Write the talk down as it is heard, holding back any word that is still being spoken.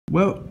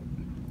Well,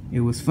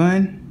 it was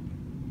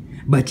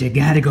fun, but you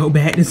gotta go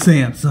back to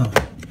Samsung.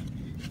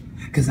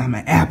 Cause I'm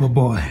an Apple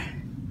boy,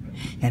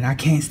 and I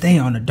can't stay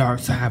on the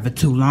dark side for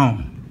too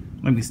long.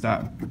 Let me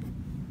stop.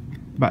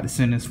 About to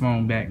send this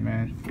phone back,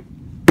 man.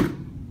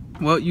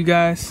 Well, you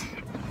guys.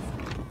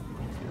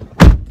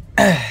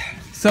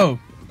 So,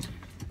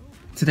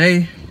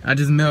 today I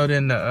just mailed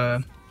in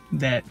the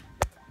that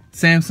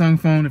Samsung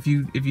phone. If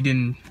you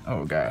didn't,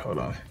 oh god, hold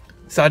on.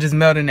 So I just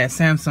mailed in that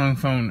Samsung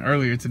phone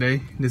earlier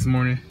today, this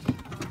morning.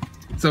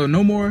 So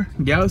no more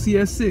Galaxy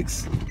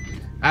S6.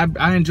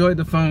 I enjoyed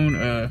the phone.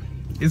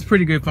 It's a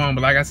pretty good phone,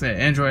 but like I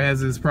said, Android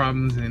has its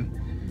problems, and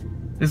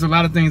there's a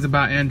lot of things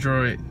about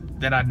Android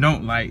that I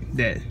don't like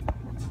that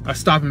are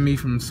stopping me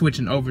from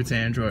switching over to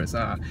Android. So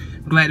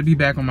I'm glad to be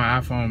back on my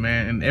iPhone,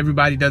 man. And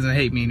everybody doesn't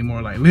hate me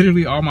anymore. Like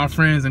literally all my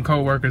friends and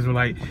co-workers were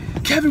like,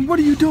 Kevin, what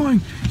are you doing?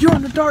 You're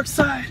on the dark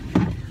side.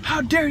 How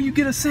dare you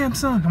get a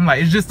Samsung? I'm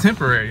like, it's just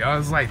temporary. I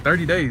was like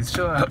 30 days,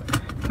 chill out.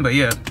 But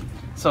yeah,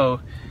 so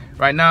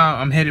right now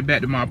I'm headed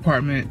back to my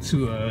apartment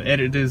to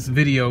edit this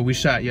video we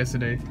shot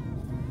yesterday.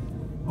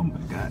 Oh my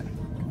god.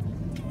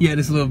 Yeah,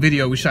 this little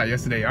video we shot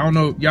yesterday. I don't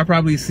know, y'all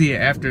probably see it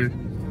after.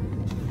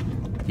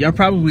 Y'all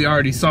probably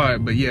already saw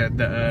it, but yeah,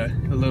 the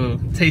little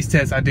taste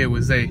test I did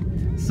with Zay.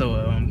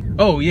 So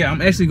oh yeah,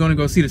 I'm actually gonna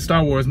go see the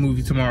Star Wars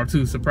movie tomorrow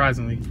too,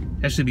 surprisingly.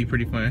 That should be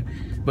pretty fun.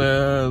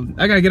 But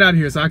I gotta get out of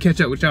here, so I'll catch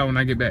up with y'all when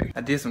I get back.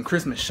 I did some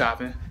Christmas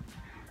shopping.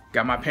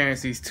 Got my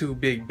parents these 2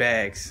 big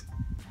bags.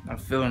 I'm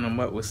filling them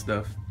up with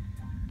stuff.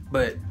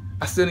 But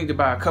I still need to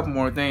buy a couple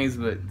more things,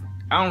 but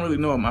I don't really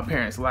know what my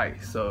parents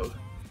like, so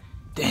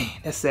dang,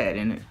 that's sad,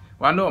 isn't it?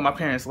 Well, I know what my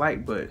parents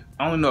like, but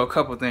I only know a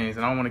couple things,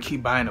 and I don't want to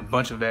keep buying a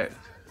bunch of that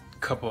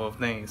couple of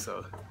things,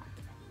 so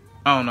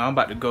I don't know. I'm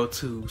about to go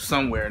to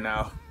somewhere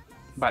now.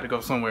 About to go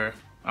somewhere.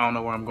 I don't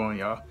know where I'm going,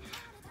 y'all.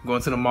 I'm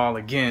going to the mall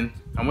again.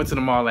 I went to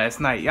the mall last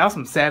night. Y'all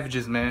some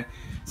savages, man.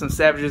 Some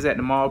savages at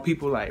the mall.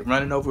 People like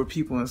running over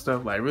people and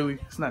stuff. Like really,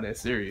 it's not that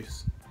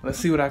serious. Let's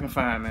see what I can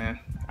find, man.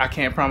 I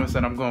can't promise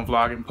that I'm going to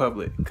vlog in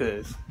public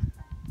because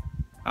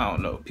I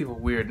don't know. People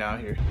weird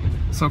down here.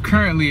 So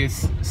currently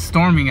it's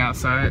storming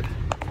outside.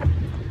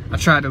 I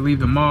tried to leave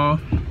the mall.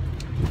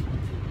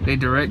 They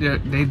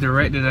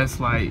directed us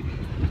like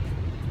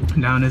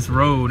down this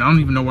road. I don't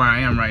even know where I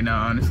am right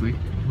now, honestly.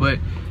 But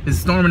it's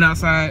storming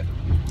outside.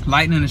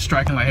 Lightning is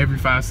striking like every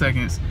 5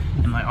 seconds,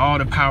 and like all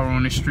the power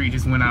on the street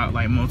just went out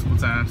like multiple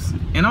times.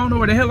 And I don't know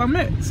where the hell I'm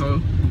at,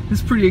 so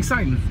it's pretty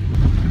exciting.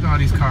 Look at all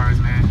these cars,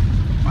 man.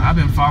 Well, I've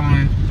been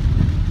following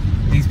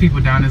these people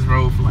down this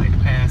road for like the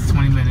past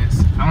 20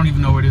 minutes. I don't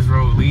even know where this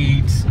road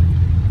leads.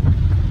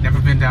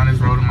 Never been down this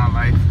road in my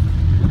life.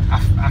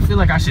 I feel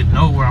like I should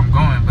know where I'm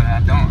going, but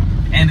I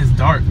don't. And it's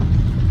dark.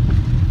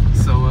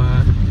 So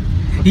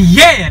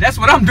yeah, that's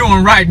what I'm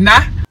doing right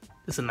now.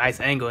 It's a nice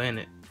angle, isn't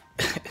it?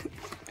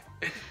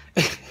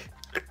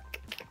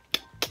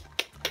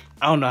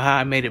 I don't know how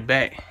I made it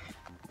back,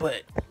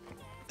 but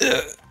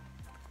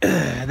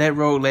that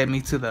road led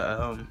me to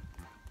the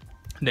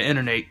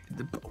internet.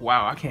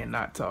 Wow, I can't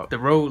not talk. The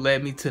road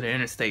led me to the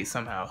interstate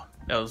somehow.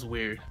 That was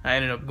weird. I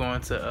ended up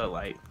going to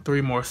like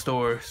 3 more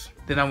stores.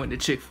 Then I went to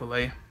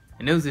Chick-fil-A,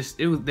 and there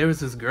was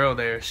this girl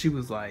there. She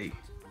was like,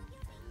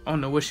 I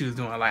don't know what she was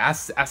doing. Like I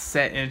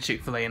sat in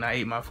Chick-fil-A and I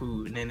ate my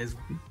food, and then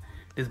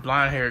this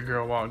blonde haired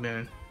girl walked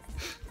in,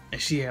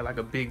 and she had like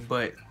a big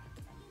butt.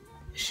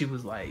 She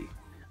was like,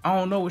 I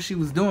don't know what she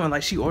was doing.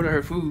 Like she ordered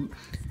her food,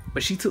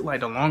 but she took like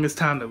the longest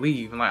time to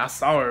leave. And like I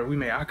saw her, we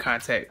made eye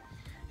contact,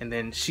 and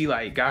then she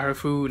like got her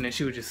food, and then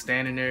she was just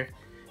standing there,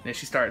 and then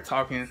she started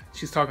talking.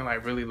 She's talking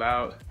like really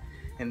loud,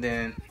 and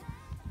then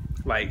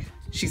like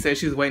she said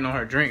she was waiting on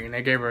her drink, and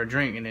they gave her a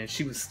drink, and then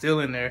she was still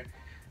in there,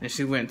 and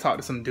she went and talked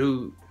to some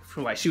dude.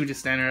 For like she was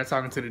just standing there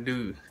talking to the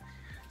dude.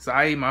 So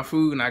I ate my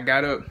food and I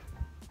got up,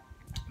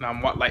 and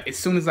I'm like, as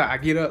soon as I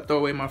get up, throw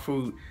away my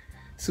food.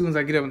 As soon as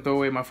I get up and throw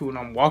away my food, and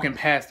I'm walking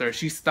past her,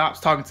 she stops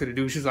talking to the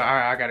dude. She's like, all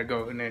right, I gotta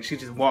go, and then she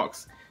just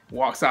walks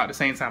out the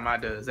same time I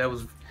does. That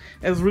was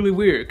really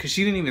weird, cause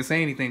she didn't even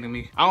say anything to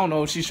me. I don't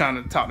know if she's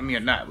trying to talk to me or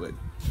not, but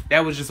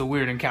that was just a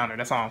weird encounter.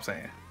 That's all I'm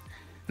saying.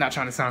 Not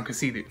trying to sound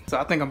conceited. So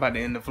I think I'm about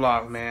to end the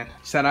vlog, man.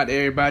 Shout out to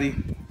everybody.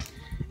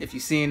 If you're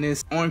seeing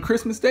this on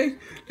Christmas Day,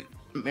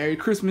 Merry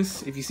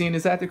Christmas. If you're seeing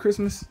this after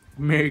Christmas,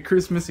 Merry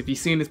Christmas. If you're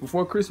seeing this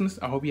before Christmas,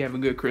 I hope you have a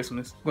good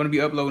Christmas. I'm gonna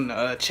be uploading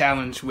a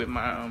challenge with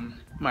my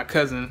my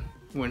cousin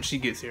when she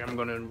gets here. I'm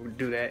gonna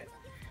do that.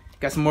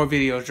 Got some more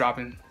videos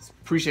dropping.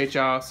 Appreciate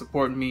y'all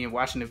supporting me and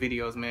watching the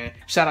videos, man.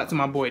 Shout out to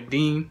my boy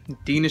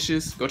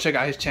Deanicious. Go check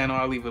out his channel.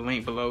 I'll leave a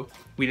link below.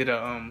 We did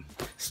a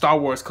Star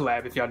Wars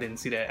collab if y'all didn't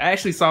see that. I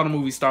actually saw the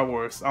movie Star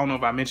Wars. I don't know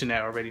if I mentioned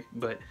that already,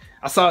 but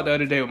I saw it the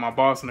other day with my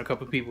boss and a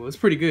couple of people. It's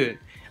pretty good.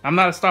 I'm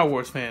not a Star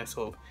Wars fan,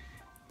 so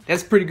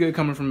that's pretty good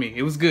coming from me.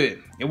 It was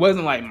good. It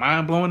wasn't like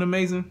mind-blowing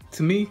amazing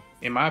to me,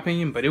 in my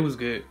opinion, but it was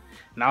good.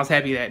 And I was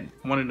happy that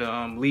one of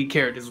the lead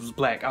characters was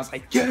black. I was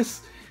like,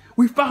 yes,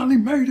 we finally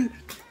made it.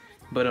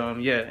 But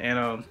yeah,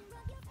 and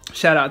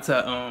shout out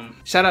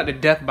to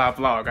Death by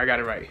Vlog. I got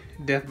it right.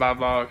 Death by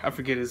Vlog. I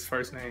forget his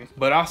first name.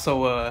 But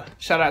also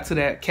shout out to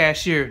that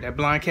cashier, that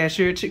blind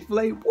cashier at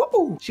Chick-fil-A.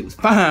 Whoa, she was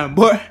fine,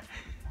 boy.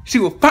 She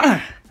was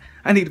fine.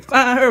 I need to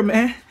find her,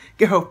 man.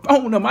 Get her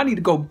phone number. I need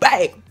to go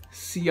back.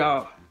 See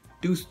y'all.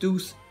 Deuce,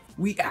 deuce.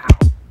 We out.